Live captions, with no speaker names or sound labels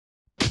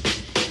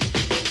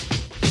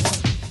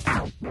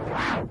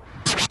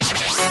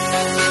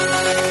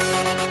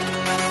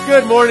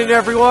Good morning,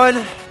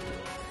 everyone.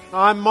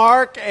 I'm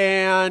Mark,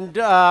 and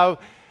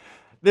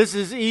this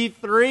is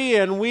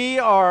E3, and we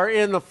are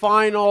in the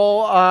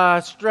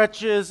final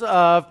stretches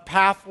of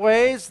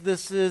Pathways.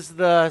 This is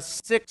the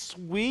 6th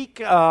week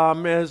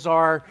as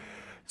our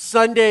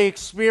Sunday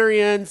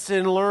experience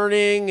in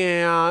learning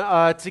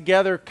and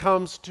together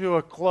comes to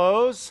a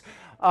close.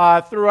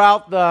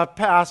 Throughout the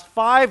past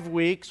 5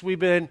 weeks, we've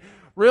been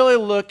really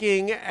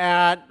looking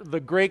at the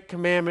Great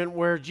Commandment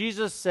where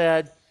Jesus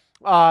said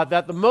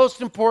that the most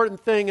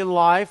important thing in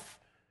life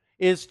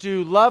is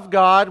to love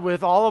God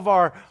with all of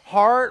our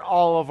heart,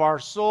 all of our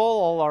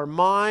soul, all our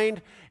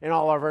mind, and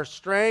all of our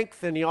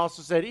strength. And he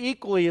also said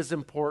equally as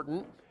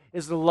important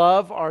is to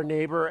love our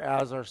neighbor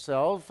as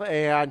ourselves.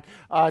 And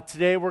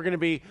today we're going to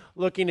be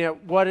looking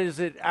at what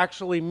does it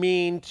actually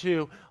mean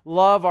to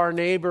love our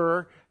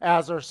neighbor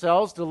as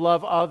ourselves, to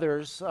love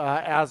others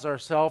as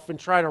ourselves, and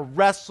try to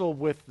wrestle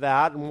with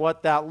that and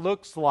what that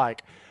looks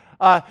like.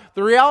 The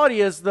reality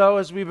is, though,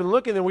 as we've been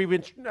looking and we've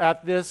been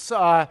at this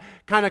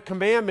kind of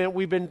commandment,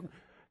 we've been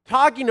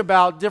talking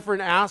about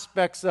different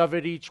aspects of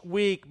it each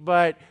week,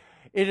 but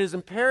it is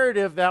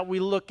imperative that we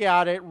look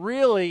at it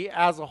really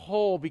as a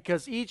whole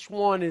because each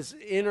one is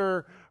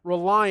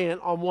interreliant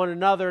on one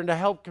another, and to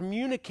help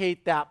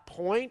communicate that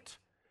point,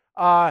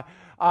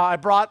 I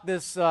brought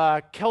this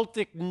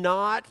Celtic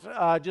knot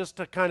just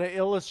to kind of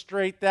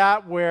illustrate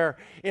that, where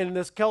in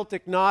this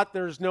Celtic knot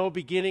there's no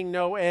beginning,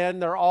 no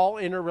end. They're all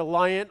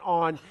interreliant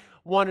on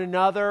one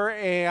another,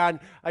 and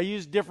I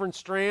used different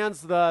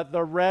strands.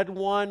 The red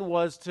one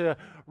was to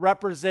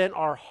represent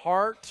our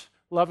heart,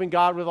 loving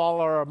God with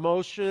all our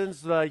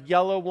emotions. The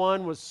yellow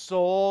one was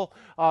soul,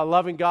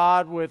 loving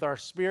God with our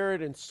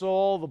spirit and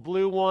soul. The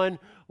blue one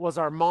was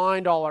our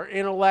mind, all our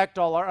intellect,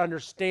 all our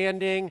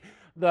understanding.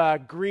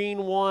 The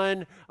green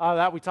one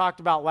that we talked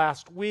about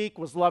last week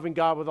was loving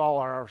God with all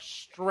our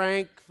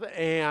strength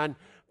and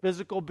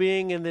physical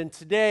being. And then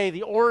today,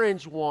 the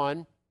orange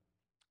one,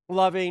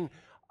 loving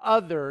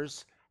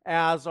others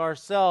as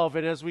ourselves.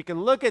 And as we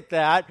can look at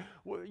that,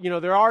 you know,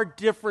 there are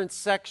different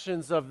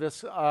sections of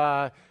this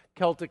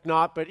Celtic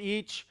knot, but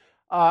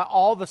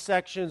all the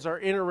sections are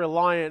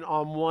interreliant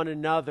on one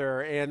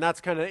another. And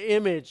that's kind of the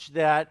image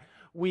that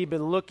we've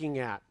been looking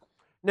at.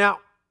 Now,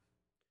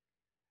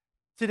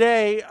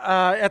 today,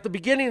 at the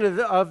beginning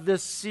of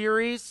this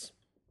series,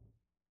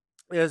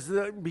 as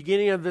the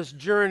beginning of this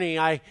journey,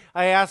 I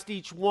asked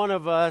each one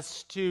of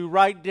us to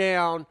write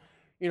down,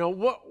 you know,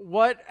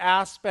 what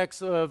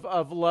aspects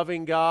of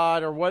loving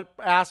God or what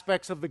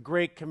aspects of the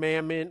Great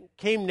Commandment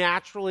came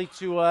naturally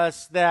to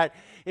us, that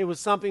it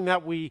was something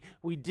that we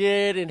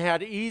did and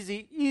had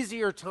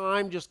easier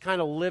time just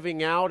kind of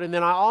living out. And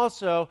then I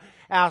also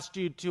asked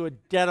you to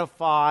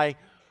identify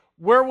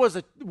what was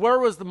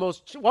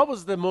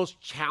the most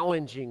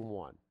challenging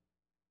one?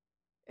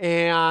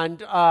 And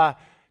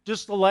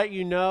just to let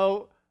you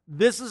know,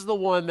 this is the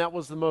one that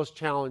was the most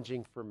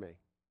challenging for me.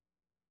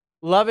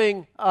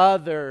 Loving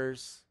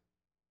others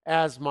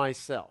as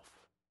myself.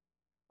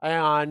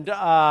 And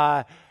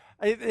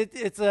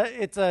it's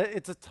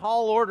a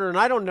tall order, and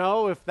I don't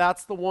know if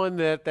that's the one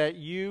that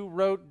you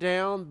wrote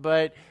down,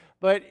 but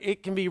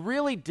it can be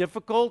really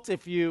difficult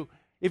if you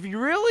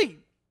really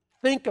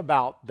think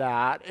about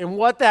that and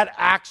what that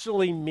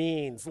actually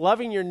means.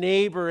 Loving your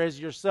neighbor as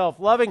yourself,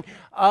 loving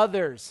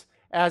others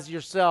as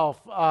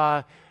yourself.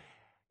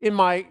 In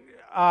my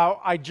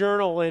I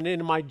journal, and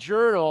in my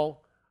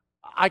journal,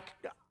 I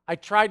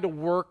tried to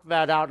work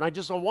that out,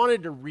 and I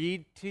wanted to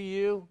read to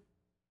you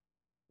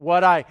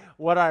what I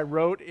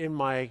wrote in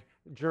my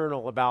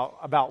journal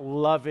about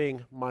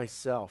loving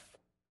myself.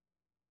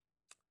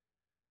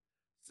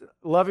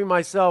 Loving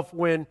myself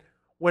when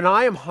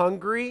I am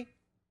hungry,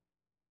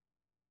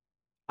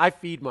 I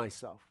feed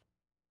myself.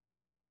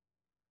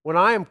 When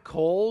I am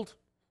cold,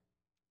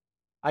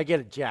 I get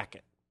a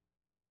jacket.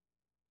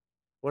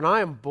 When I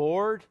am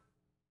bored,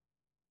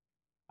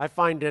 I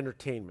find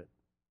entertainment.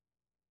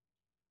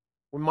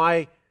 When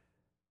my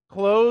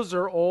clothes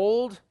are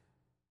old,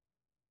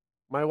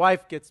 my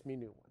wife gets me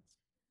new ones.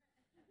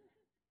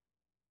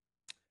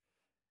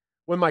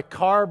 When my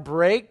car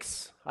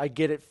breaks, I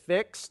get it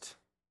fixed.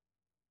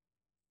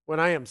 When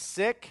I am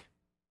sick,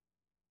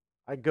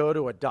 I go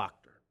to a doctor.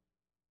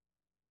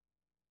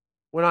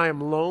 When I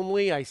am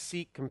lonely, I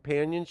seek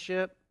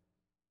companionship.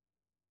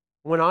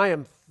 When I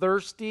am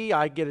thirsty,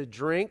 I get a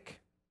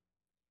drink.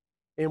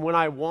 And when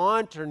I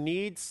want or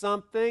need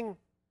something,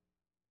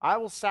 I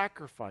will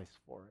sacrifice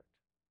for it.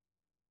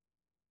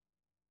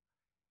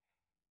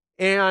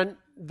 And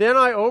then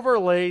I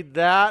overlaid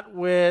that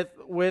with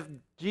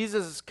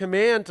Jesus'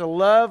 command to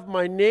love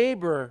my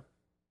neighbor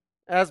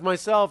as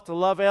myself, to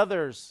love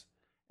others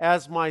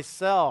as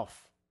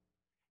myself.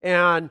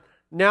 And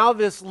now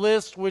this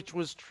list, which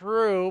was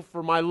true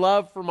for my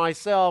love for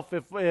myself,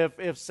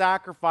 if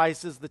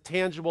sacrifice is the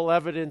tangible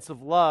evidence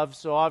of love,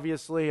 so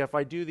obviously if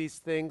I do these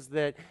things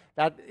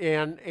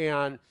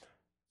and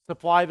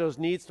supply those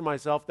needs to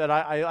myself, that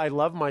I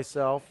love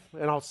myself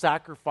and I'll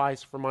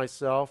sacrifice for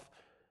myself.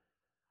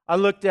 I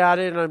looked at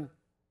it and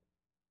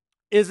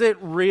is it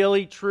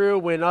really true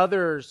when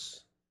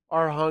others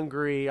are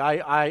hungry,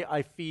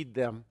 I feed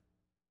them.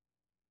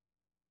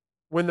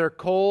 When they're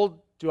cold,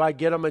 do I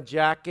get them a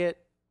jacket?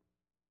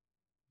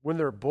 When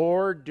they're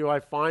bored, do I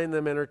find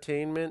them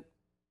entertainment?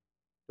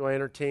 Do I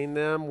entertain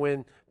them?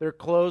 When their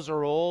clothes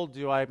are old,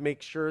 do I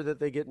make sure that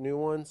they get new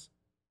ones?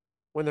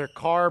 When their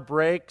car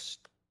breaks,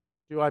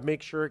 do I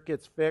make sure it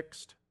gets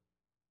fixed?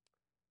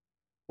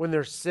 When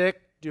they're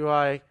sick, do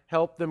I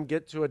help them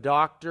get to a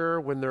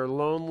doctor? When they're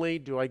lonely,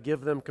 do I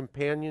give them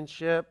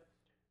companionship?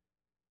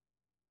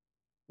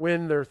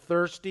 When they're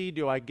thirsty,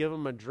 do I give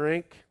them a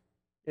drink?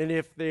 And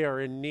if they are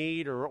in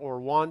need or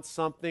want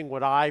something,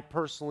 would I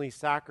personally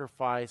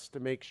sacrifice to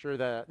make sure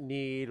that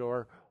need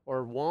or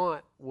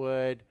want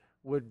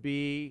would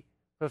be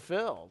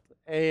fulfilled?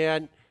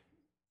 And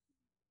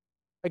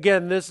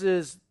again, this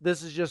is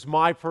just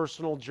my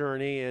personal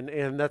journey,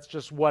 and that's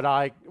just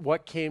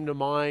what came to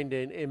mind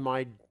in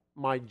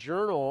my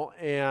journal,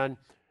 and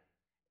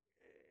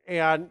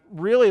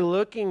really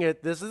looking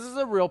at this is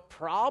a real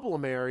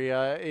problem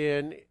area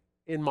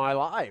in my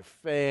life.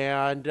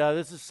 And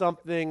this is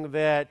something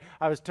that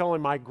I was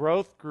telling my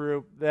growth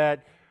group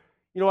that,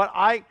 you know what,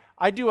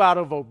 I do out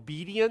of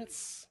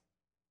obedience,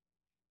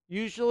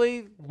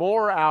 usually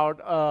more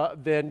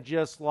out than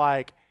just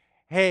like,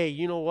 hey,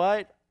 you know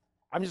what,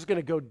 I'm just going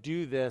to go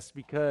do this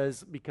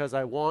because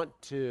I want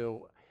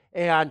to.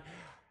 And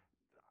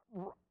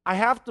I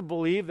have to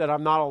believe that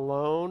I'm not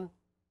alone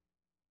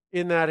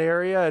in that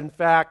area. In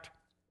fact,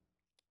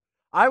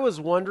 I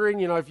was wondering,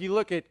 if you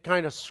look at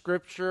kind of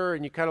Scripture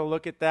and you kind of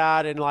look at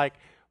that and like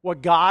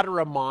what God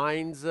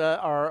reminds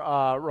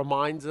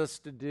us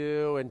to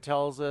do and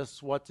tells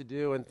us what to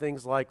do and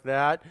things like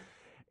that,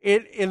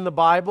 in the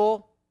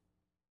Bible,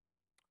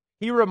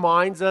 He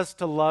reminds us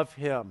to love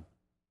Him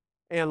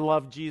and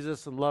love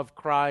Jesus and love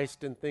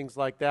Christ and things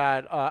like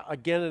that.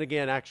 Again and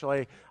again,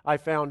 actually, I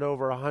found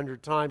over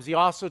 100 times. He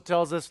also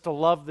tells us to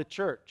love the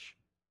church.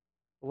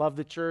 Love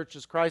the church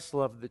as Christ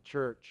loved the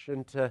church,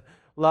 and to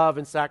love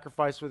and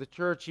sacrifice for the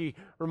church. He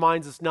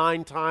reminds us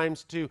 9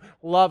 times to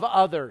love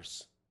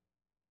others.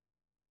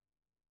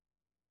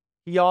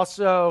 He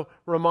also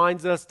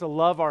reminds us to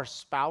love our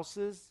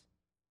spouses,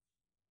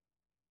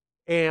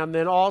 and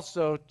then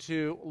also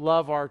to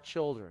love our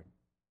children.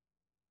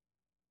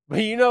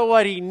 But you know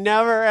what? He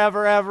never,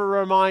 ever, ever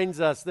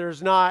reminds us.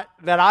 There's not,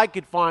 that I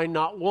could find,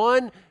 not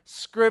one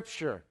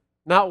scripture,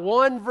 not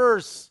one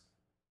verse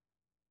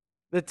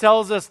that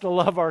tells us to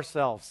love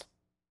ourselves.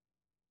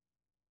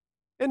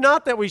 And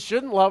not that we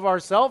shouldn't love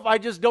ourselves, I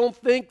just don't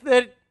think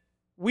that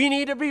we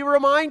need to be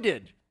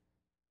reminded.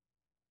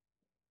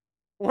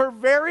 We're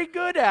very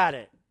good at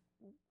it.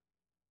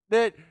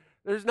 That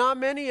there's not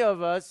many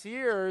of us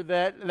here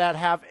that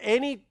have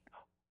any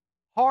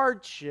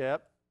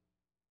hardship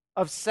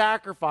of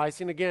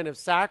sacrificing. Again,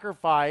 if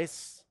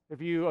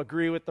you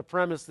agree with the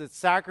premise that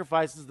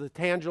sacrifice is the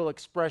tangible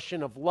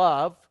expression of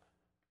love,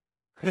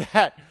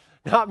 that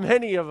not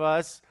many of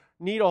us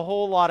need a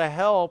whole lot of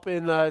help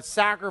in the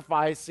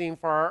sacrificing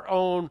for our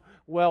own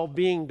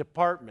well-being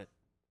department.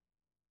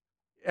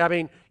 I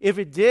mean, if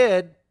it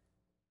did,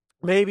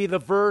 maybe the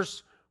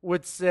verse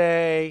would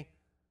say,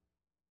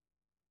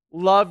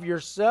 love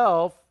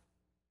yourself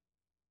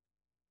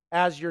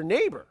as your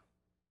neighbor.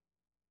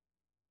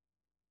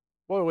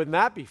 Boy, wouldn't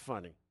that be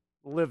funny?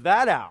 Live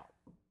that out.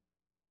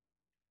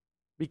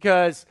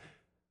 Because,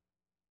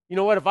 you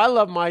know what, if I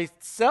love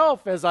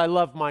myself as I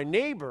love my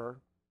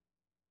neighbor,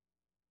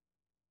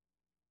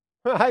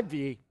 I'd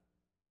be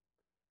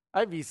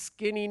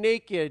skinny,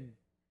 naked,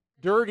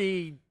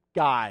 dirty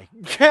guy.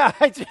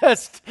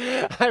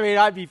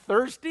 I'd be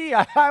thirsty.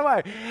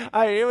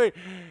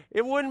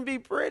 It wouldn't be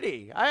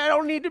pretty. I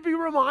don't need to be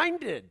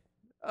reminded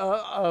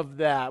of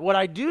that. What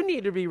I do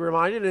need to be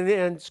reminded,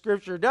 and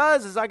Scripture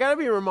does, is I got to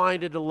be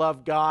reminded to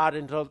love God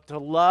and to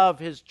love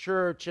His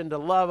church and to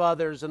love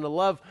others and to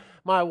love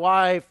my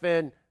wife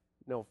and,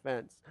 no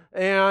offense,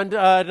 and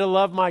to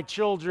love my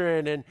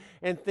children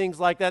and things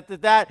like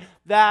that.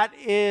 That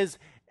is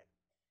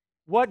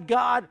what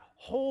God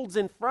holds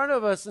in front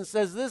of us and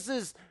says, this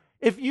is,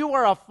 if you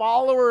are a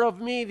follower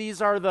of me,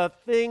 these are the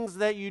things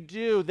that you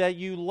do, that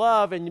you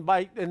love, and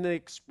the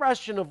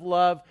expression of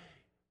love,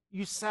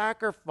 you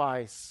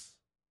sacrifice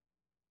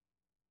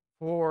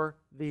for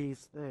these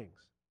things.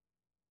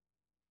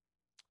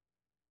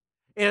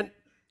 And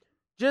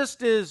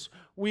just as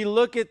we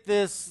look at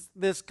this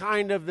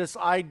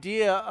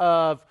idea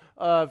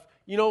of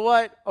you know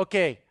what?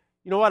 Okay,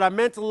 you know what? I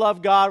meant to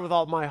love God with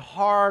all my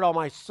heart, all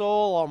my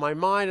soul, all my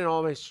mind, and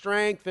all my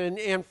strength.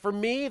 And for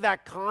me,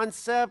 that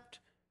concept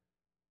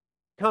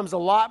comes a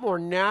lot more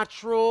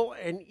natural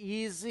and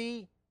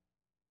easy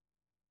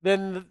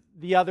than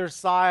the other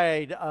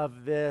side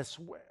of this.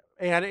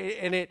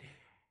 And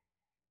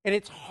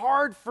it's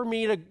hard for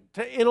me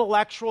to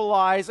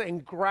intellectualize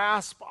and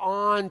grasp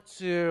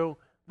onto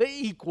the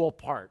equal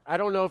part. I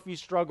don't know if you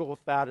struggle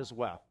with that as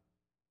well.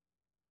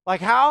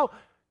 Like, how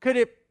could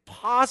it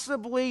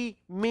possibly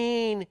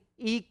mean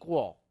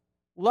equal?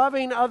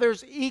 Loving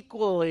others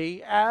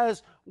equally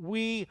as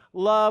we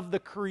love the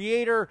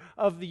creator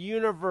of the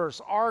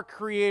universe, our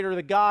creator,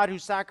 the God who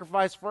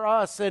sacrificed for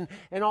us, and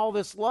all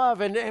this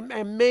love.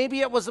 And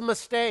maybe it was a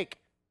mistake.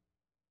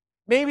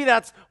 Maybe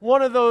that's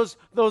one of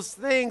those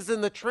things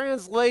in the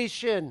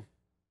translation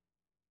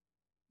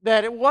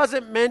that it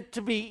wasn't meant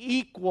to be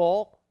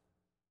equal,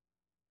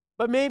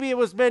 but maybe it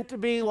was meant to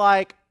be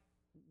like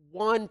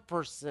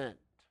 1%.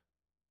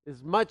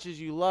 As much as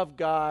you love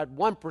God,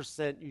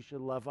 1% you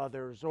should love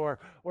others, or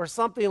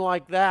something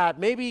like that.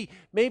 Maybe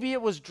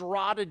it was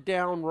jotted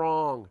down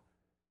wrong.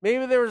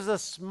 Maybe there was a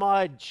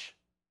smudge.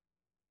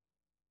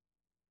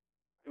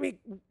 I mean,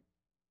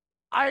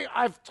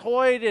 I've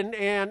toyed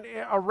and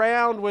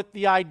around with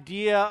the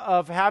idea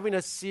of having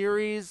a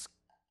series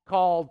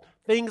called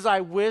Things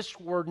I Wish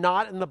Were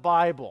Not in the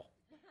Bible.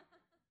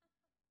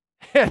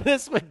 And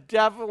this would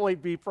definitely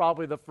be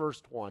probably the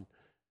first one.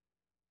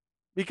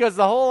 Because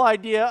the whole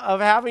idea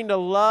of having to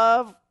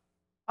love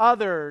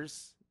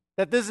others,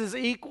 that this is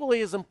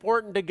equally as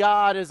important to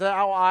God as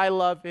how I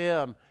love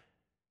Him,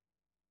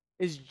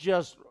 is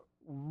just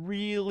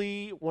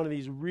really one of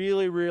these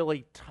really,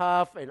 really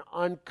tough and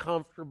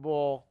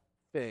uncomfortable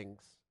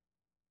things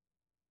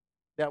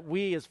that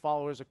we as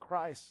followers of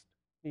Christ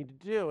need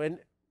to do. And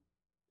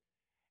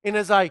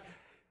as I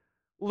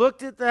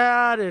looked at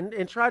that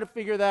and tried to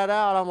figure that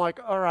out, I'm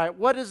like, all right,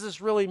 what does this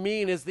really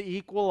mean? Is the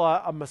equal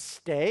a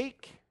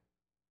mistake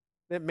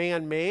that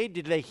man made?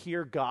 Did they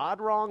hear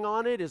God wrong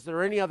on it? Is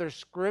there any other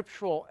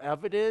scriptural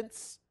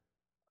evidence,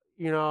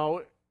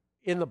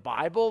 in the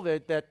Bible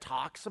that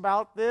talks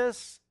about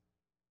this?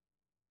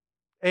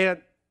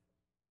 And,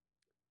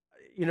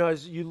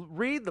 as you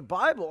read the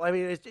Bible, I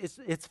mean,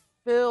 it's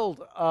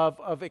filled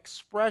of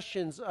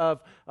expressions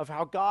of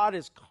how God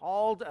has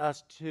called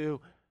us to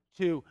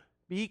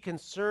be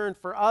concerned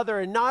for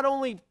others, and not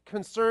only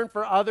concerned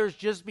for others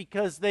just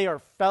because they are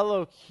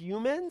fellow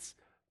humans,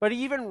 but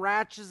he even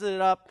ratchets it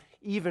up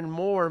even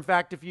more. In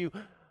fact, if you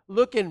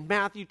look in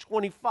Matthew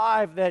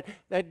 25,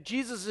 that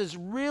Jesus is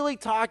really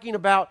talking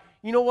about,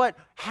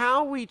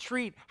 how we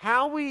treat,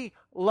 how we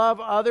love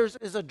others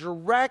is a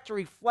direct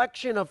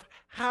reflection of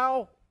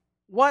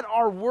what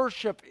our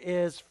worship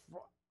is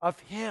of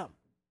Him.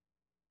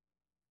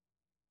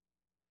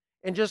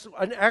 And just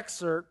an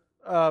excerpt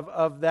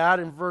of that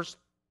in verse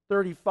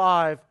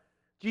 35,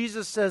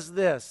 Jesus says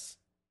this.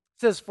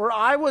 It says, "For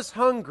I was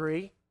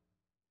hungry,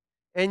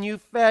 and you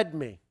fed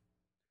me.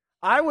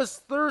 I was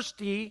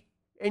thirsty,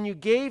 and you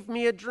gave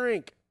me a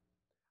drink.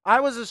 I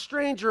was a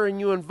stranger, and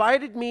you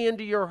invited me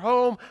into your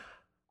home.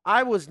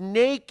 I was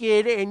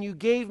naked, and you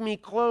gave me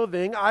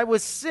clothing. I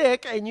was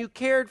sick, and you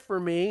cared for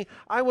me.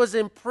 I was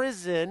in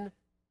prison,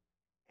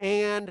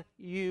 and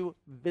you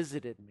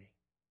visited me."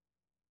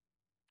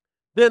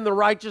 Then the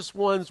righteous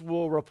ones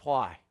will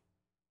reply,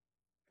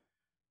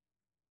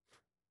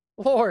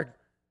 "Lord,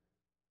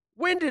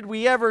 when did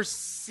we ever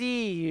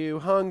see you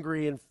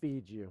hungry and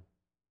feed you?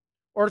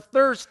 Or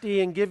thirsty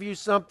and give you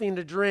something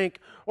to drink?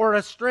 Or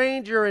a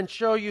stranger and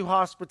show you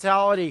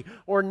hospitality?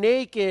 Or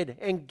naked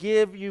and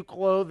give you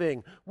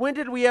clothing? When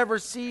did we ever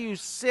see you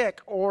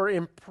sick or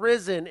in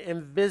prison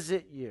and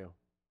visit you?"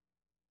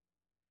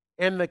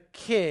 And the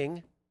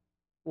king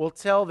will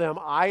tell them,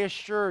 "I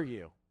assure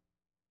you."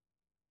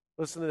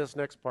 Listen to this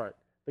next part.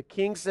 The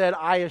king said,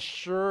 "I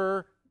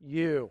assure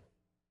you,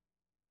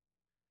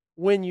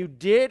 when you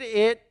did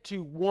it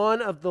to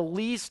one of the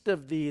least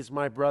of these,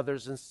 my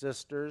brothers and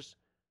sisters,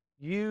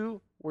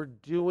 you were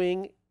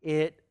doing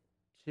it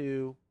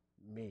to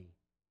me."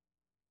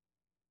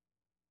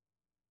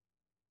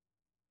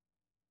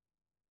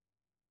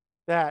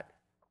 That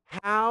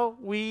how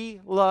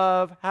we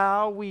love,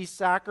 how we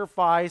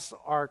sacrifice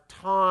our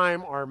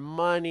time, our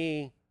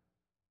money,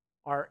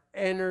 our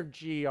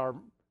energy,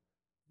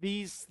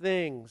 these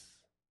things,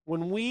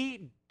 when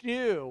we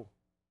do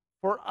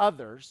for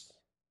others,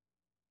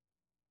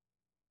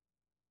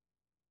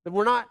 that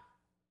we're not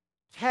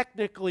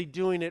technically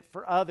doing it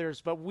for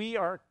others, but we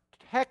are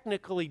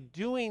technically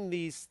doing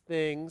these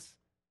things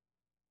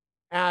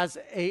as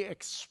an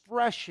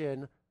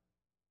expression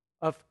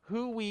of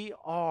who we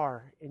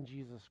are in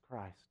Jesus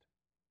Christ.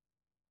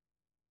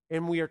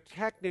 And we are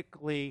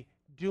technically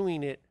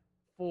doing it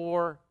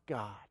for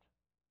God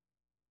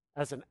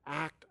as an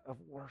act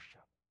of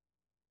worship.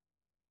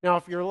 Now,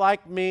 if you're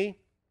like me,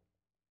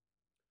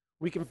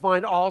 we can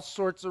find all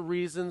sorts of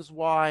reasons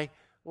why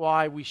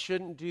we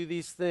shouldn't do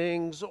these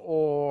things,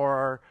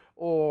 or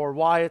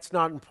why it's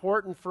not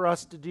important for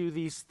us to do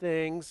these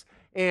things.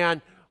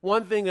 And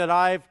one thing that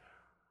I've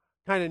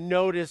kind of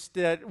noticed,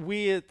 that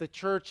we at the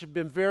church have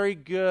been very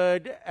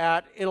good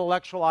at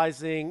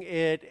intellectualizing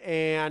it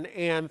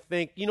and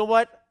think, you know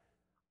what?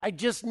 I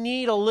just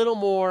need a little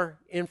more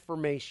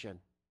information.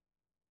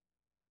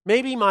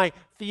 Maybe my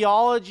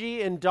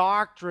theology and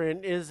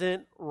doctrine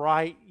isn't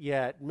right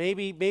yet.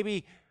 Maybe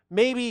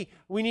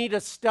we need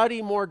to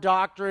study more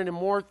doctrine and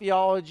more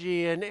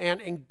theology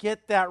and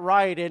get that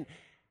right.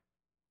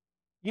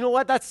 You know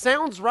what? That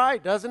sounds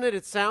right, doesn't it?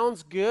 It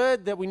sounds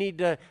good that we need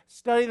to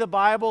study the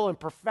Bible and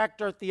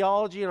perfect our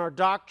theology and our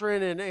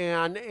doctrine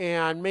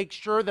and make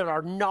sure that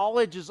our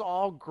knowledge is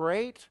all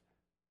great.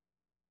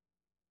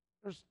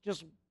 There's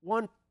just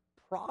one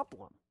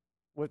problem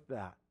with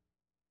that.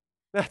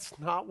 That's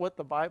not what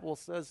the Bible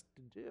says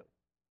to do.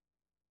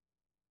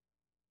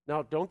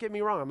 Now, don't get me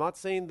wrong. I'm not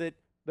saying that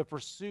the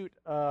pursuit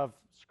of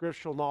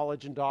scriptural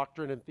knowledge and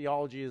doctrine and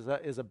theology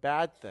is a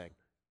bad thing.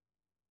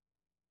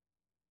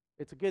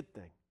 It's a good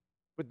thing.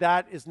 But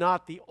that is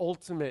not the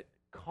ultimate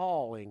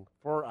calling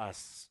for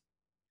us.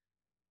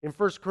 In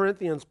 1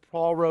 Corinthians,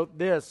 Paul wrote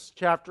this,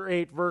 chapter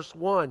 8, verse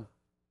 1.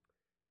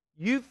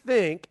 You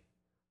think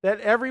that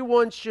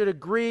everyone should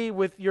agree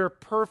with your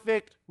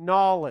perfect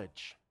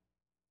knowledge.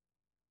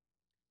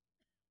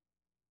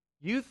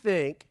 You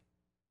think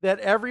that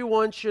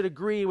everyone should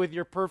agree with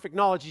your perfect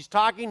knowledge. He's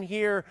talking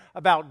here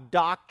about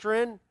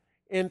doctrine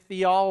and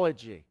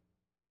theology.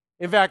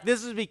 In fact,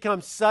 this has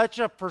become such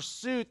a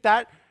pursuit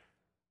that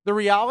the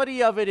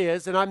reality of it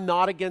is, and I'm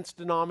not against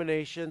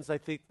denominations, I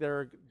think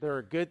they're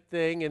a good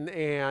thing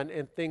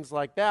and things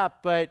like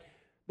that, but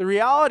the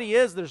reality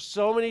is there's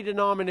so many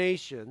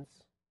denominations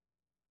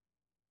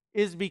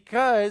is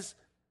because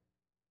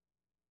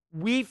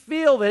we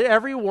feel that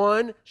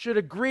everyone should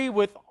agree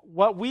with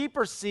what we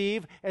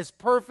perceive as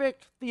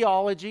perfect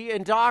theology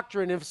and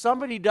doctrine. If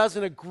somebody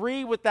doesn't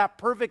agree with that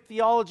perfect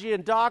theology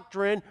and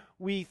doctrine,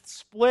 we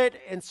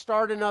split and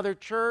start another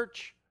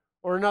church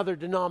or another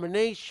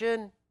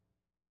denomination.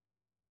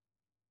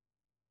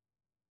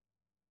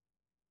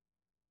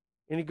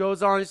 And he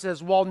goes on, he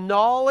says, while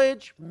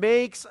knowledge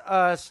makes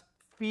us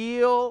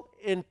feel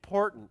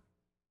important.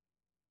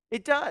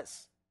 It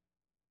does.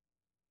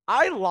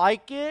 I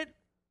like it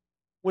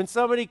when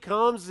somebody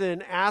comes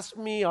and asks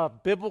me a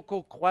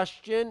biblical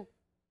question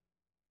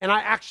and I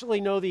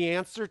actually know the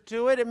answer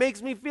to it. It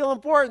makes me feel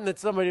important that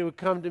somebody would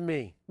come to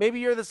me. Maybe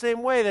you're the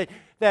same way,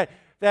 that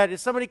if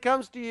somebody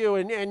comes to you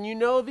and you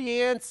know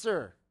the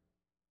answer,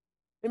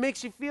 it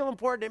makes you feel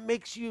important. It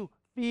makes you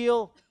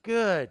feel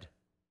good.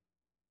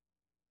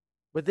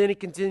 But then he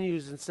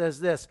continues and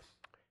says this,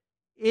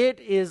 it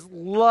is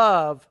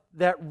love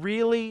that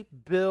really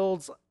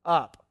builds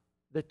up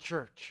the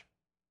church.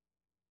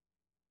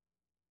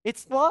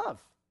 It's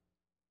love.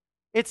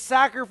 It's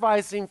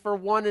sacrificing for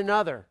one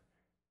another.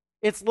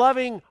 It's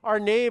loving our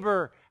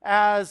neighbor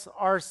as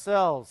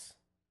ourselves.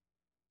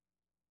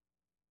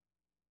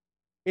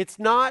 It's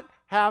not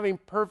having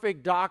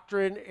perfect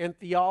doctrine and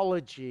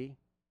theology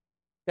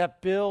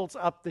that builds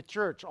up the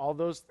church,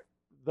 although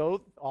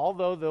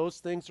those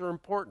things are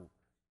important.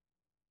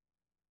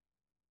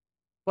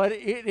 But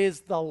it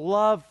is the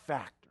love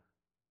factor.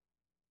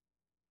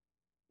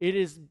 It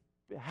is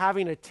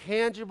having a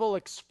tangible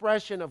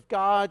expression of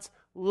God's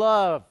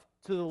love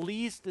to the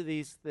least of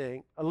these,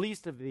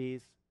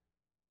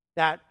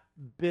 that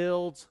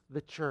builds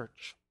the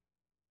church.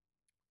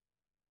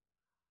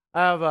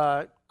 I have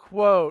a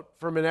quote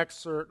from an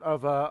excerpt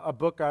of a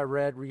book I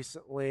read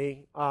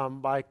recently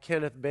by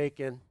Kenneth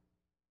Bacon.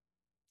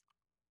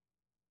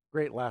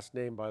 Great last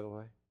name, by the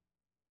way.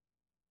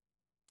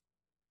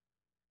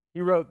 He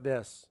wrote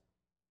this,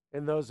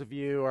 and those of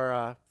you who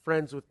are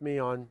friends with me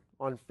on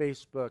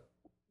Facebook,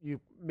 you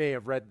may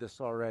have read this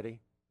already.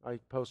 I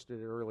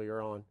posted it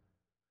earlier on.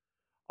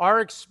 Our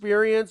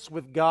experience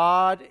with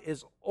God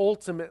is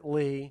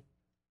ultimately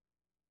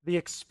the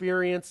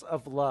experience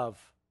of love.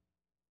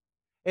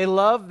 A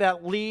love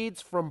that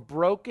leads from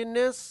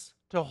brokenness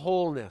to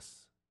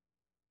wholeness.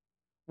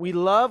 We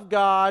love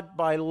God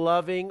by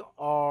loving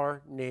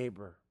our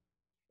neighbor.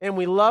 And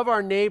we love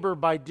our neighbor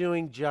by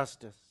doing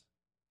justice.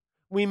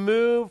 We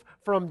move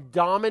from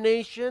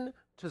domination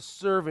to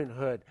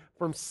servanthood,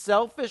 from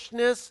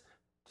selfishness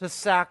to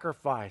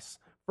sacrifice,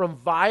 from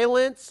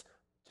violence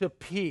to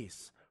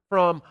peace,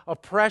 from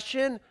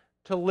oppression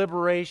to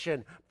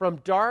liberation, from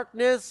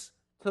darkness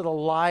to the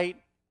light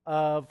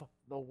of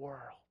the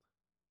world.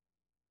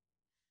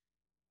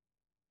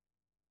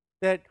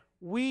 That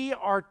we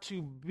are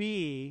to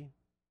be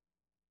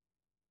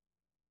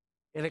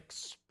an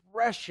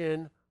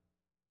expression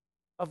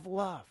of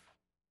love.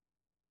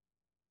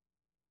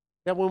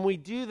 That when we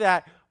do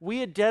that,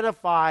 we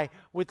identify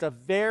with the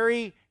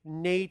very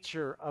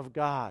nature of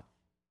God.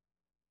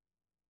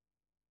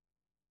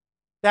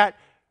 That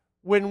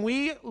when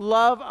we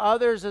love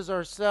others as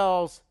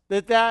ourselves,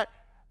 that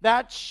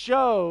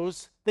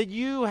shows that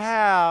you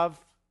have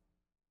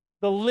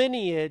the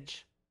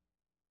lineage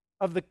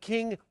of the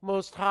King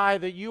Most High,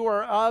 that you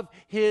are of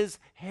His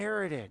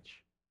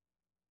heritage.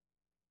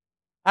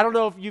 I don't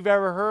know if you've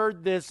ever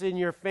heard this in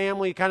your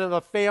family, kind of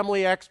the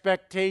family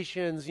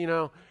expectations,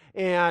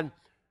 and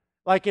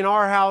like in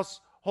our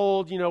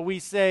household, we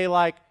say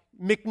like,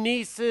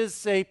 McNeeses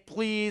say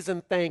please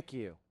and thank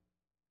you.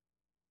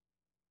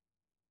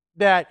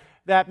 That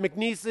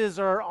McNeeses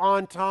are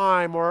on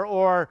time,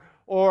 or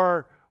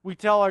we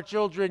tell our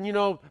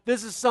children,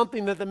 this is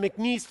something that the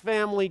McNeese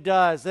family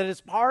does, that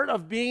is part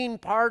of being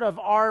part of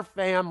our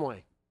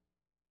family.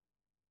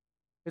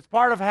 It's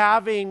part of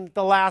having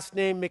the last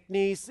name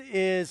McNeese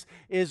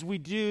is we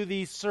do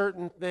these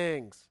certain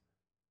things.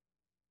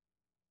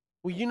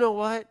 Well, you know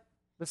what?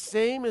 The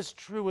same is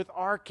true with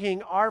our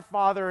King, our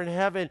Father in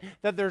heaven,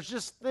 that there's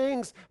just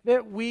things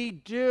that we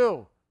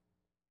do.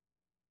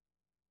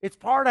 It's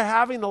part of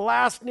having the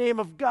last name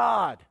of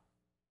God,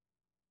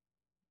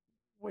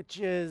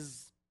 which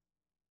is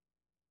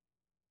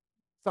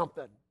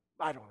something.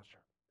 I don't know.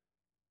 Sure.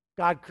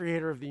 God,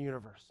 creator of the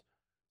universe.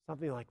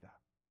 Something like that.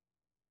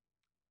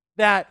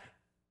 That,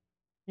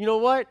 you know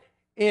what?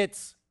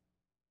 It's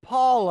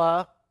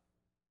Paula,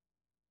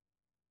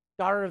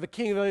 daughter of the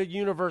King of the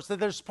universe, that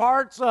there's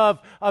parts of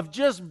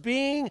just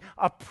being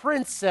a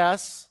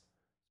princess,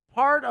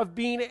 part of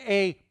being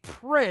a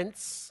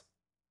prince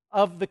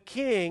of the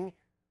king.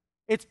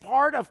 It's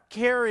part of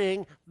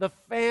carrying the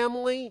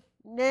family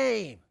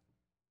name,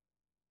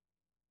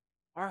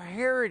 our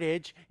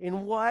heritage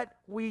in what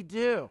we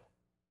do.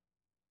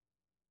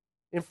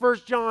 In 1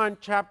 John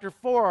chapter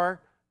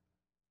 4,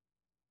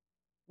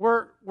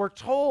 we're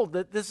told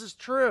that this is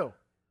true.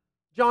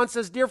 John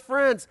says, "Dear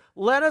friends,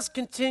 let us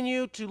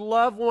continue to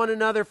love one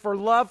another, for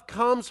love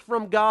comes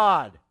from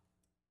God.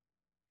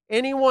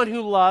 Anyone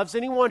who loves,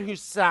 anyone who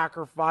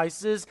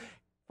sacrifices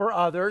for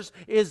others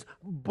is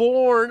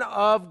born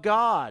of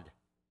God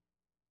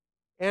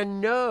and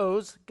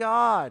knows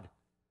God.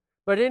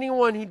 But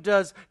anyone who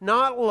does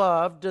not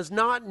love does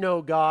not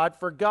know God,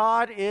 for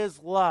God is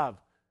love."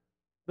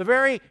 The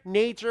very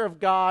nature of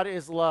God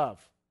is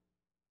love.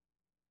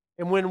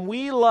 And when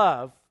we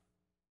love,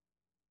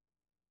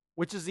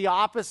 which is the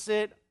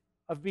opposite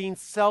of being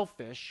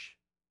selfish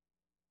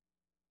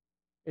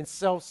and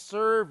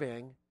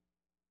self-serving,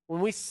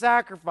 when we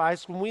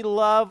sacrifice, when we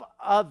love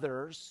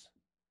others,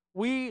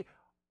 we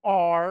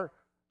are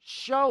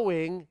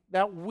showing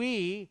that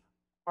we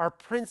are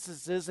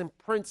princesses and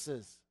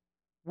princes.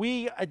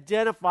 We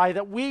identify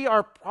that we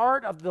are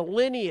part of the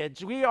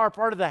lineage, we are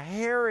part of the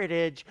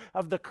heritage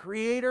of the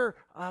creator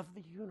of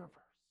the universe.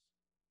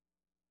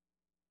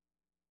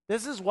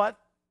 This is what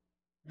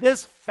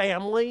this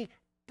family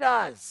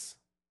does.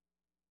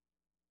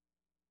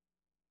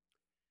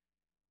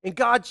 And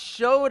God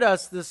showed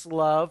us this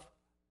love.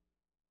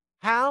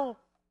 How?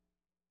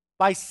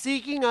 By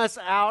seeking us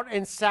out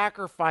and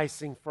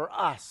sacrificing for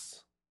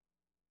us.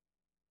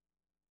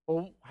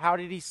 Well, how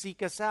did he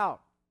seek us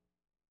out?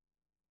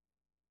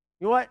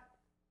 You know what?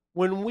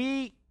 When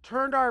we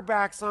turned our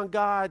backs on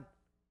God,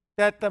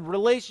 that the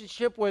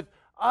relationship with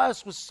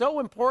us was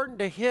so important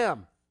to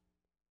him.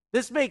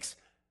 This makes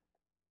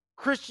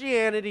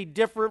Christianity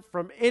different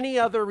from any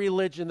other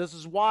religion. This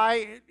is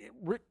why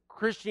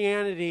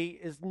Christianity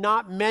is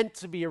not meant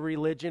to be a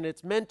religion.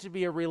 It's meant to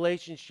be a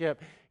relationship,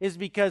 is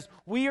because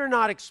we are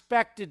not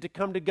expected to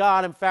come to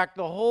God. In fact,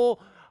 the whole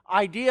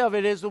idea of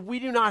it is that we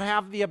do not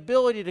have the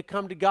ability to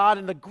come to God.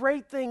 And the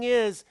great thing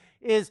is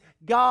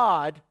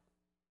God,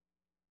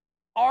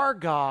 our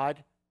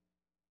God,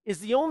 is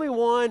the only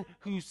one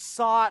who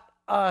sought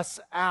us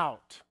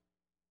out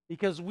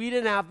because we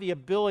didn't have the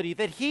ability,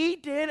 that he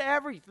did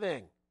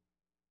everything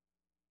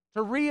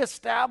to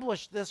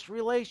reestablish this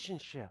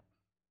relationship.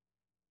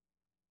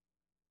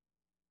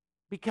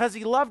 Because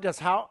he loved us.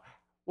 How?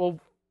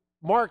 Well,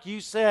 Mark, you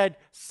said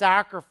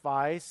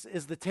sacrifice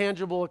is the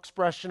tangible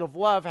expression of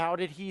love. How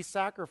did he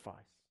sacrifice?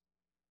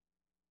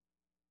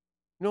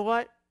 You know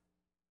what?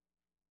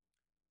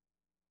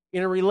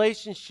 In a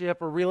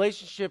relationship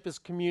is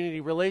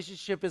community.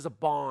 Relationship is a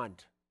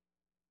bond.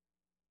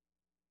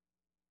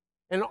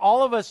 And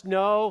all of us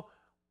know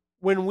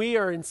when we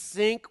are in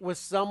sync with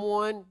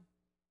someone,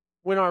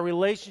 when our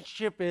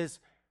relationship is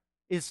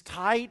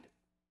tight,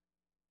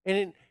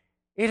 and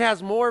it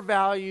has more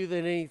value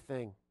than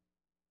anything.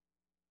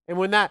 And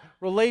when that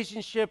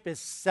relationship is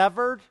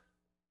severed,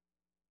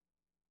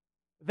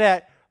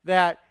 that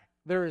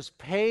there is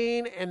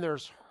pain and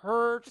there's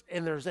hurt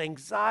and there's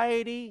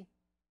anxiety.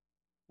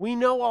 We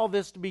know all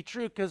this to be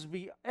true because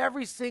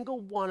every single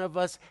one of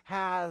us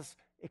has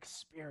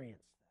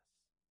experienced this.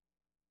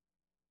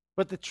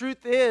 But the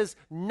truth is,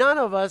 none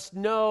of us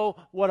know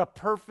what a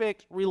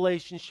perfect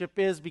relationship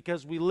is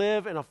because we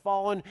live in a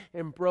fallen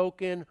and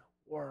broken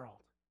world.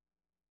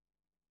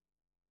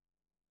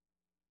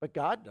 But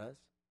God does.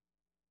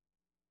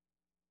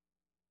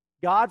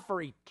 God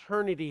for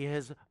eternity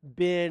has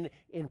been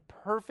in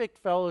perfect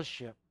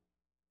fellowship.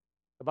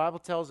 The Bible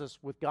tells us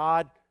with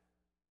God,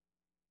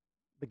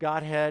 the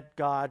Godhead,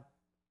 God,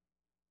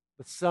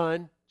 the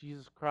Son,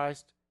 Jesus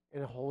Christ,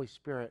 and the Holy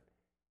Spirit.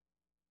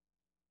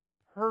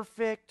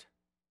 Perfect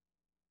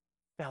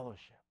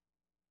fellowship.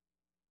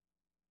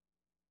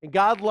 And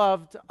God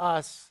loved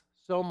us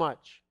so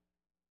much.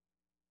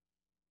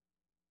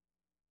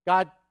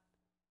 God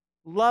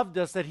loved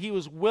us that he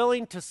was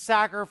willing to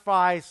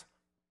sacrifice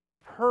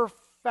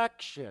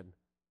perfection,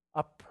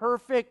 a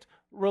perfect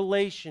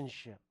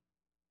relationship,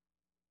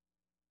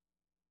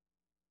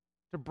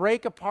 to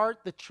break apart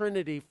the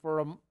Trinity for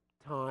a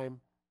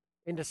time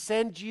and to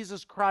send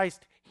Jesus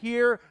Christ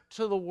here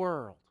to the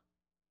world.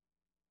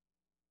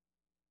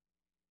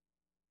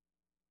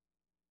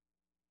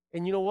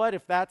 And you know what?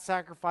 If that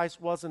sacrifice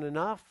wasn't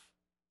enough,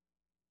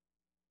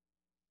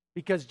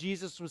 because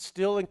Jesus was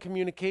still in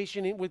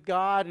communication with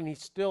God and he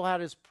still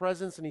had his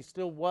presence and he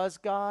still was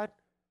God,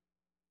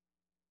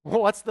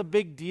 what's the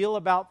big deal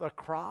about the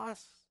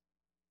cross?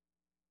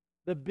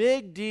 The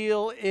big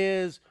deal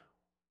is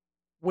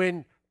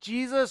when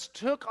Jesus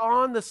took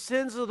on the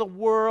sins of the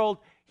world,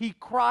 he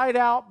cried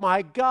out,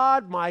 my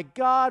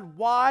God,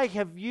 why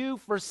have you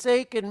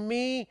forsaken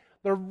me?"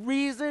 The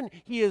reason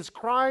he is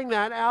crying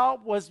that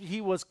out was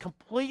he was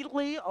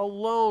completely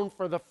alone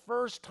for the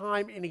first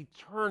time in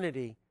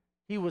eternity.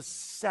 He was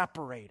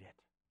separated.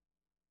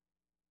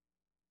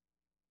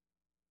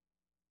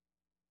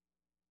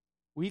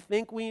 We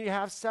think we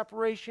have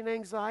separation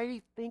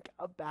anxiety? Think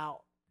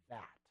about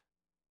that.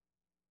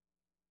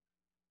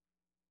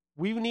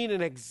 We need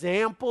an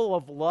example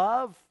of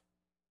love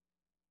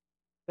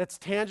that's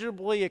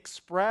tangibly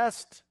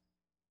expressed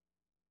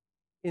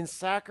in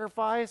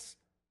sacrifice.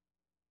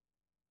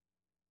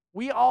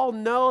 We all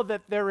know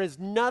that there is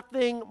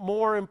nothing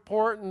more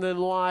important in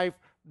life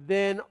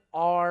than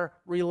our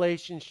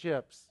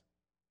relationships.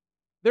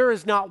 There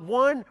is not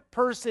one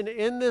person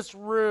in this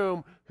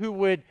room who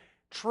would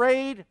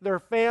trade their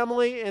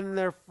family and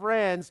their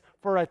friends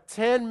for a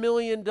 $10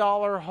 million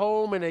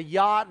home and a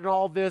yacht and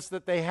all this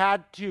that they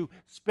had to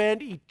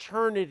spend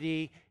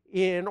eternity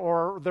in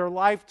or their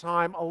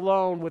lifetime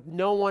alone with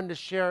no one to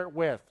share it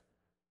with.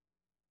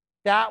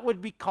 That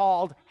would be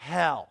called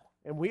hell,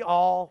 and we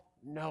all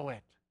know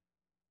it.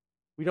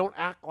 We don't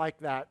act like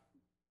that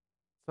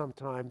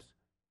sometimes,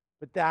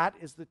 but that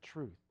is the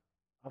truth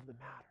of the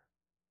matter.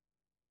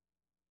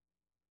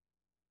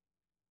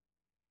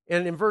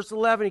 And in verse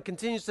 11, he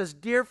continues, says,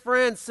 "Dear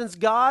friends, since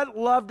God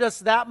loved us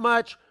that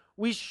much,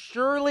 we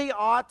surely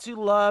ought to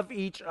love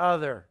each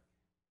other.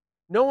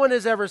 No one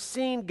has ever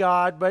seen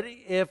God, but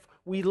if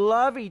we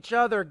love each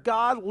other,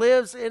 God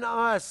lives in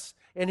us,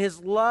 and his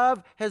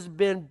love has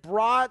been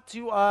brought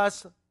to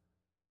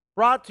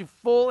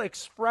full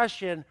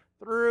expression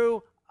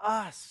through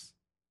us."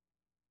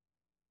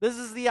 This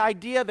is the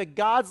idea that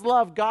God's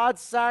love,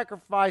 God's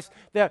sacrifice,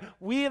 that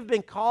we have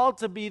been called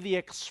to be the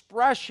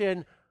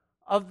expression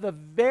of the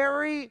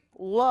very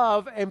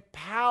love and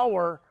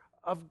power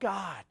of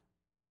God.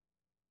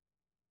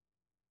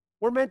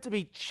 We're meant to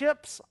be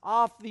chips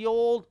off the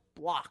old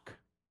block.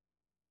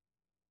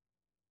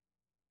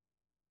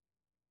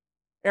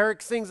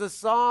 Eric sings a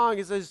song.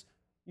 He says,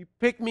 "You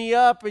pick me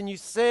up and you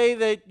say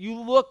that you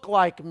look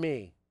like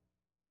me."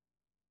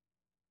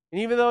 And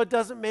even though it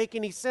doesn't make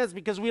any sense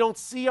because we don't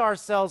see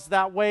ourselves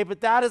that way,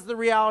 but that is the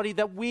reality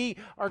that we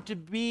are to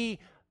be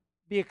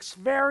the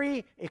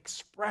very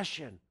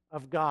expression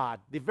of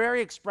God, the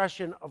very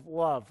expression of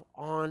love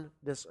on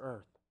this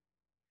earth.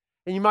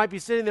 And you might be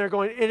sitting there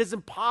going, "It is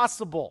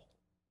impossible."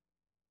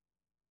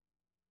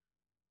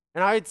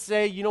 And I'd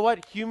say, you know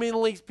what?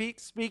 Humanly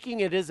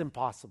speaking, it is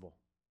impossible.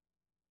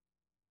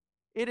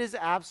 It is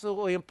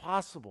absolutely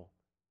impossible.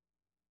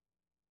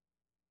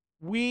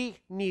 We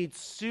need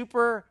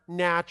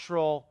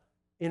supernatural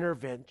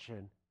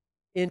intervention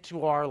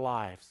into our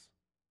lives.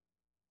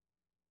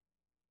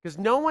 Because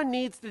no one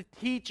needs to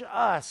teach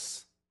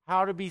us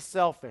how to be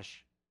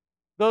selfish.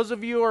 Those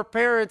of you who are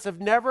parents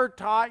have never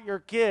taught your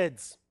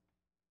kids.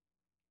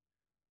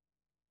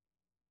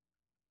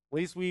 At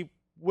least we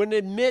wouldn't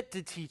admit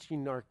to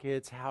teaching our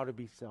kids how to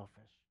be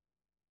selfish.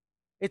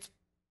 It's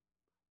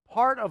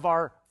part of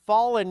our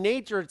fallen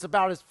nature. It's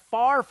about as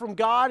far from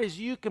God as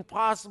you can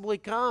possibly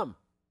come.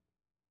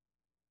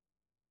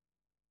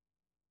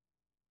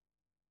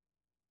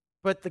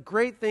 But the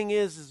great thing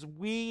is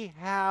we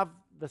have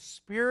the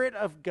Spirit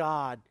of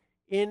God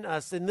in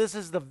us. And this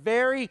is the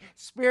very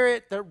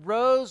Spirit that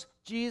rose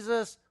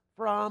Jesus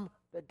from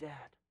the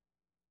dead.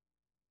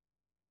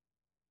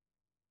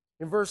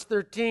 In verse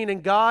 13,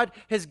 "And God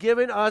has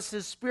given us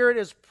his Spirit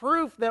as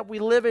proof that we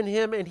live in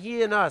him and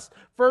he in us.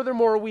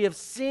 Furthermore, we have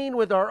seen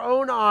with our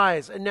own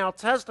eyes and now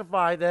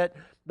testify that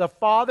the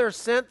Father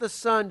sent the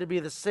Son to be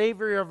the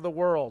Savior of the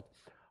world.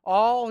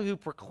 All who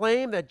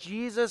proclaim that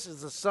Jesus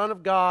is the Son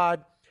of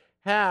God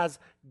has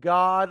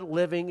God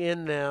living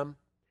in them,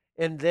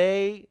 and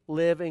they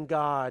live in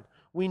God.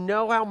 We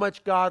know how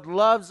much God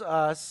loves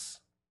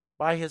us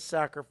by his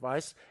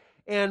sacrifice,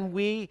 and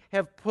we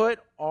have put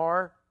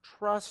our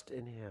trust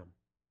in him."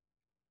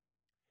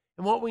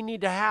 And what we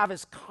need to have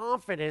is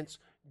confidence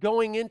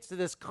going into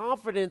this.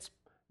 Confidence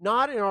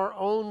not in our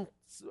own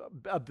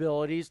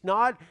abilities,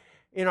 not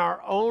in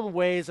our own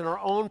ways and our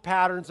own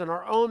patterns and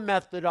our own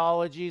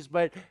methodologies,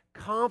 but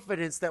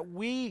confidence that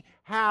we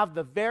have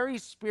the very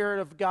Spirit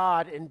of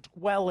God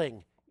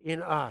indwelling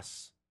in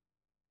us.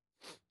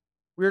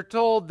 We're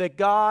told that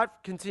God,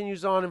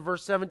 continues on in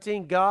verse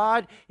 17,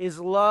 "God is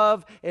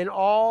love, and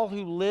all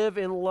who live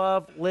in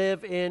love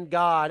live in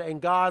God, and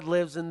God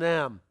lives in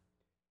them."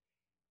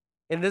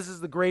 And this is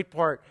the great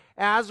part.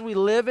 As we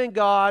live in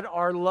God,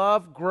 our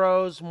love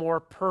grows more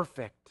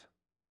perfect.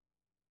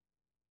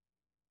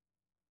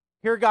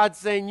 Here God's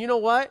saying, you know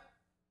what?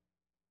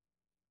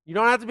 You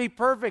don't have to be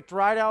perfect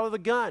right out of the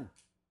gun.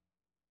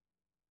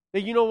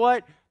 That you know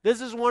what? This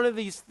is one of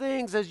these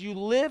things, as you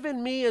live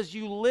in me,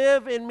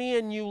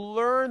 and you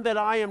learn that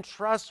I am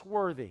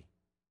trustworthy.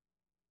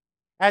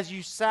 As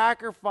you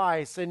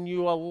sacrifice and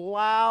you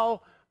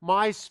allow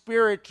my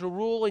Spirit to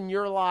rule in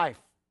your life,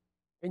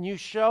 and you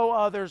show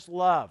others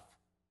love,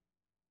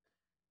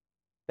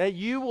 that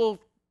you will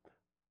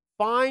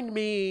find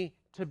me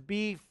to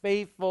be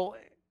faithful,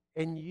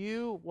 and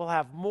you will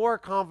have more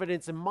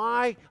confidence, and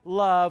my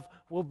love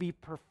will be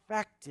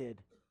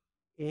perfected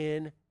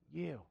in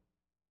you.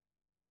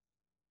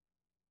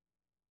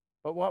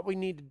 But what we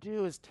need to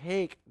do is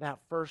take that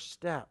first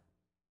step.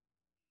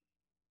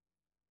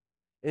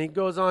 And he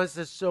goes on and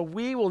says, so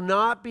we will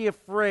not be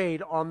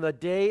afraid on the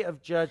day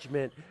of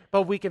judgment,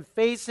 but we can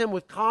face him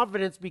with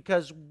confidence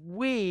because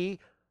we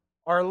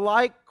are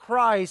like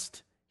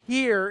Christ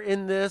here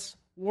in this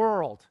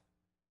world.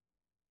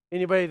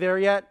 Anybody there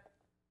yet?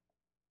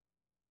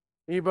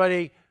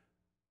 Anybody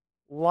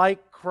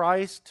like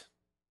Christ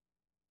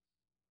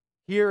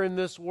here in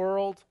this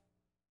world?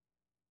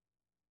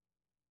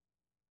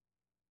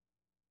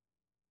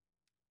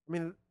 I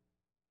mean,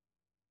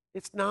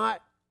 it's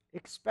not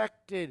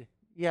expected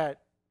yet.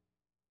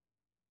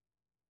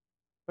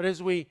 But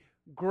as we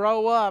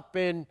grow up,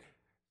 and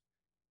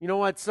you know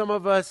what, some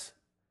of us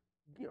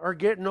are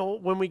getting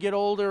old, when we get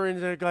older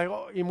and they're like,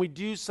 oh, and we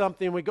do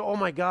something, we go, oh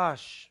my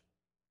gosh,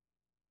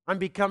 I'm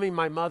becoming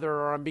my mother,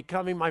 or I'm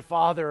becoming my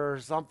father, or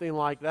something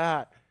like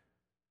that.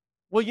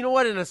 Well, you know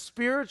what, in a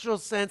spiritual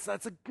sense,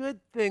 that's a good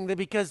thing,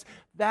 because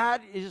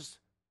that is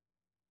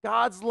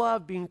God's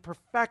love being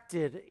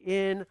perfected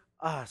in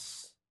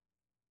us.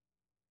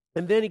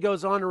 And then he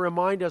goes on to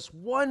remind us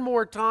one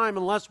more time,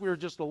 unless we were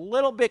just a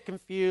little bit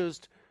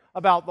confused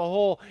about the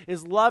whole,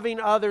 is loving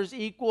others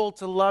equal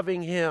to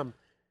loving him?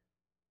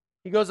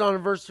 He goes on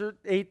in verse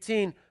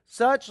 18,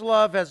 such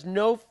love has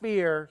no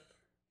fear,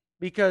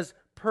 because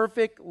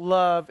perfect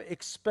love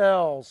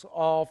expels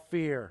all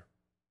fear.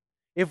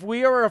 If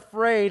we are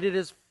afraid, it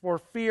is for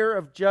fear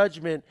of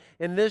judgment,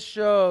 and this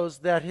shows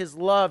that his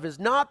love has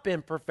not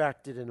been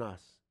perfected in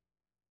us.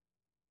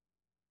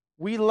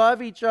 We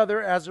love each other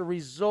as a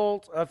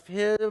result of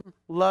him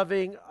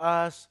loving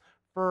us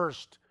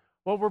first.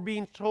 What we're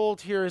being told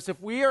here is if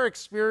we are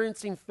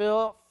experiencing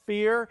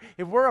fear,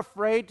 if we're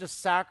afraid to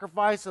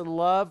sacrifice and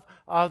love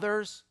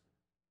others,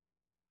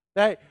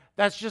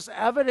 that's just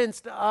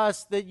evidence to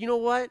us that, you know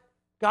what?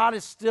 God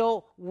is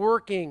still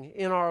working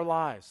in our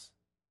lives.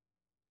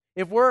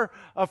 If we're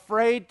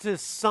afraid to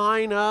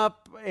sign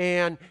up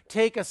and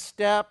take a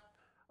step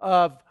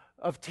of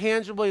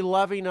tangibly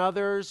loving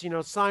others,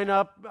 sign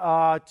up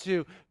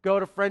to go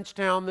to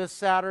Frenchtown this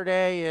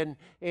Saturday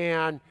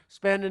and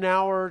spend an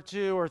hour or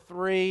two or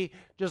three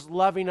just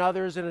loving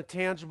others in a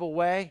tangible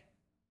way.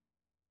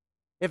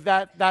 If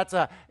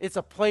it's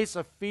a place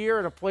of fear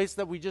and a place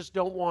that we just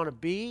don't want to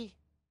be,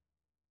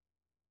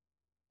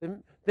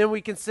 then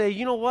we can say,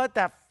 you know what,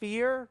 that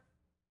fear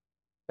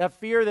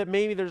that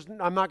maybe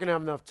I'm not going to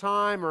have enough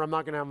time, or I'm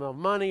not going to have enough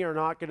money, or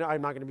I'm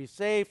not going to be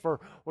safe, or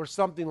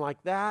something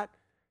like that.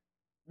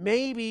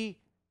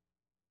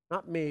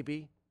 Not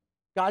maybe,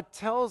 God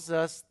tells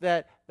us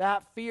that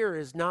fear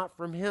is not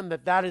from him,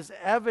 that is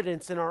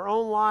evidence in our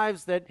own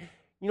lives that,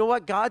 you know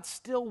what, God's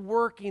still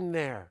working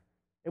there.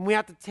 And we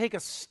have to take a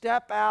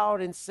step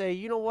out and say,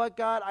 you know what,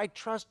 God, I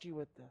trust you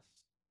with this.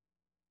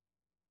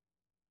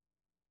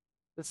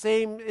 The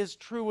same is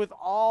true with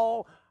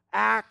all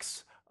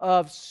acts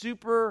of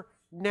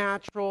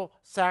supernatural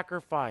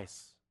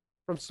sacrifice,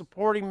 from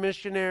supporting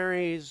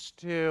missionaries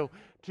to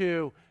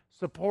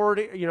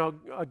supporting,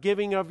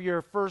 giving of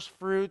your first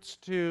fruits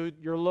to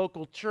your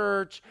local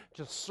church,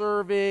 to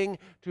serving,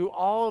 to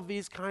all of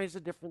these kinds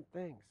of different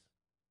things.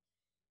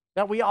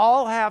 That we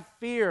all have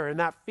fear, and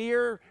that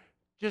fear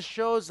just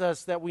shows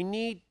us that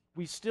we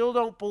still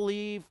don't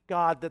believe,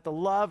 God, that the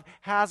love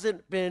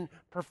hasn't been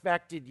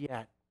perfected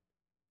yet.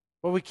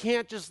 But we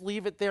can't just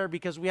leave it there,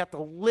 because we have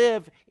to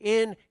live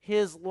in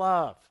his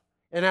love.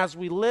 And as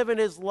we live in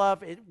his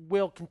love, it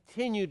will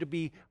continue to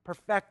be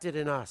perfected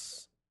in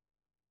us.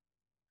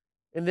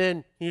 And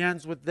then he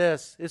ends with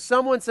this. If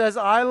someone says,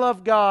 I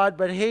love God,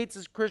 but hates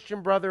his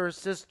Christian brother or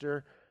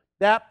sister,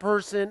 that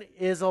person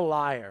is a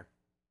liar.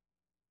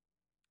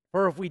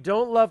 For if we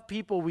don't love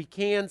people we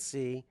can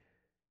see,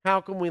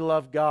 how can we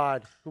love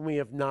God whom we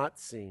have not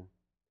seen?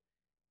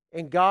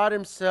 And God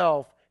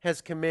himself has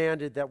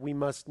commanded that we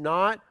must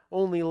not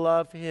only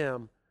love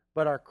him,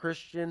 but our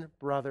Christian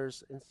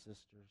brothers and sisters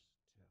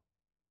too.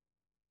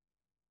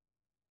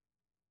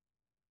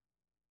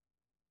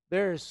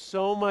 There is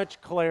so much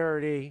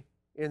clarity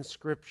in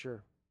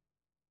Scripture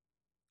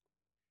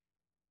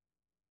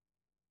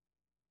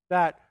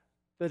that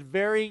the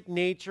very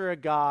nature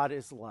of God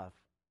is love.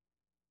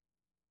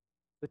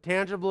 The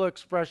tangible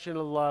expression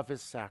of love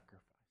is sacrifice.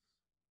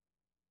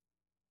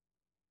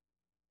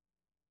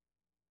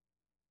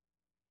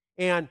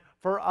 And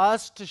for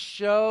us to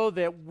show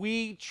that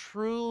we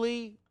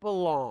truly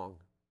belong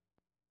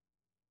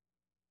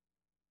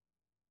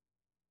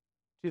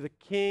to the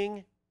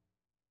King,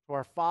 to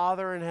our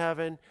Father in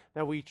heaven,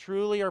 that we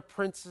truly are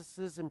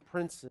princesses and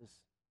princes,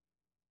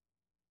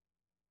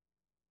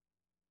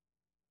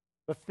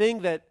 the thing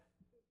that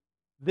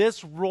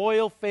this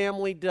royal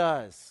family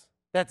does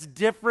that's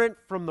different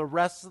from the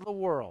rest of the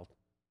world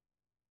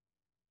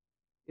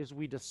is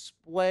we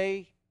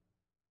display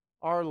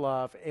our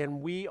love,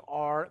 and we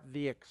are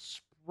the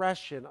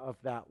expression of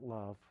that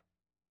love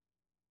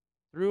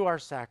through our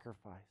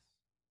sacrifice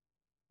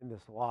in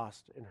this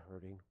lost and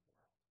hurting world.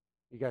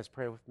 You guys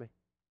pray with me?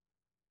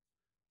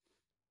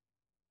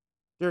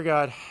 Dear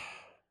God,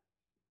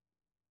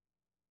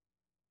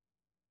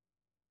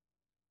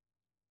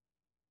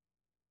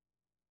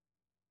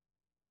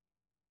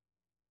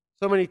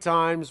 so many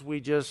times we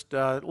just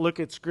look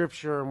at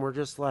Scripture and we're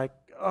just like,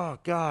 oh,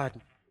 God,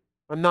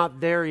 I'm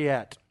not there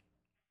yet.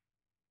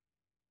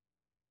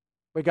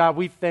 But God,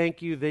 we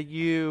thank you that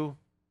you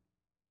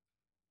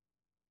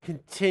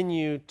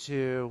continue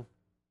to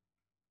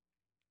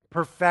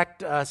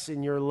perfect us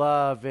in your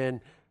love,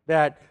 and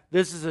that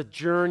this is a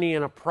journey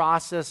and a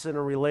process and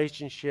a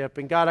relationship.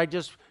 And God, I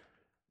just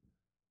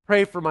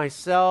pray for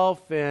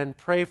myself and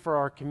pray for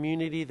our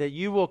community that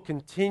you will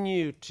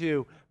continue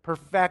to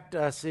perfect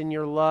us in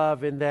your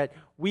love, and that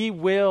we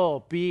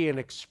will be an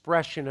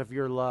expression of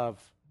your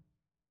love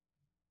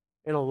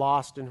in a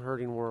lost and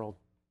hurting world.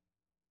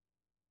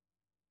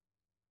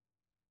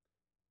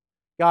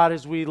 God,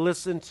 as we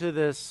listen to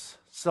this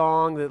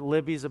song that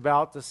Libby's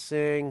about to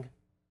sing,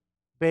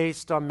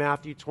 based on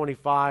Matthew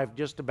 25,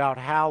 just about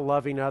how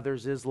loving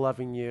others is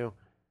loving you,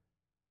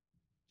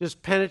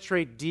 just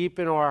penetrate deep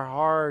into our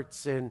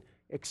hearts and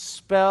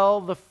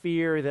expel the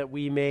fear that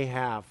we may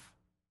have.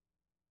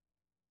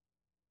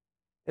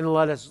 And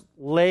let us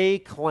lay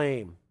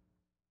claim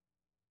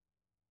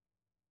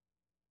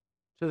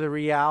to the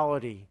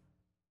reality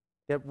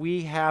that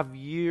we have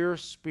your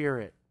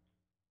Spirit,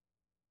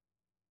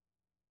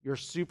 your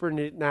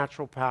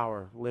supernatural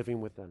power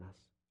living within us.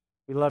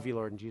 We love you,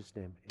 Lord, in Jesus'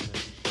 name.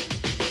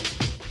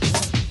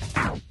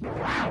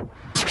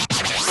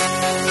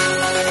 Amen.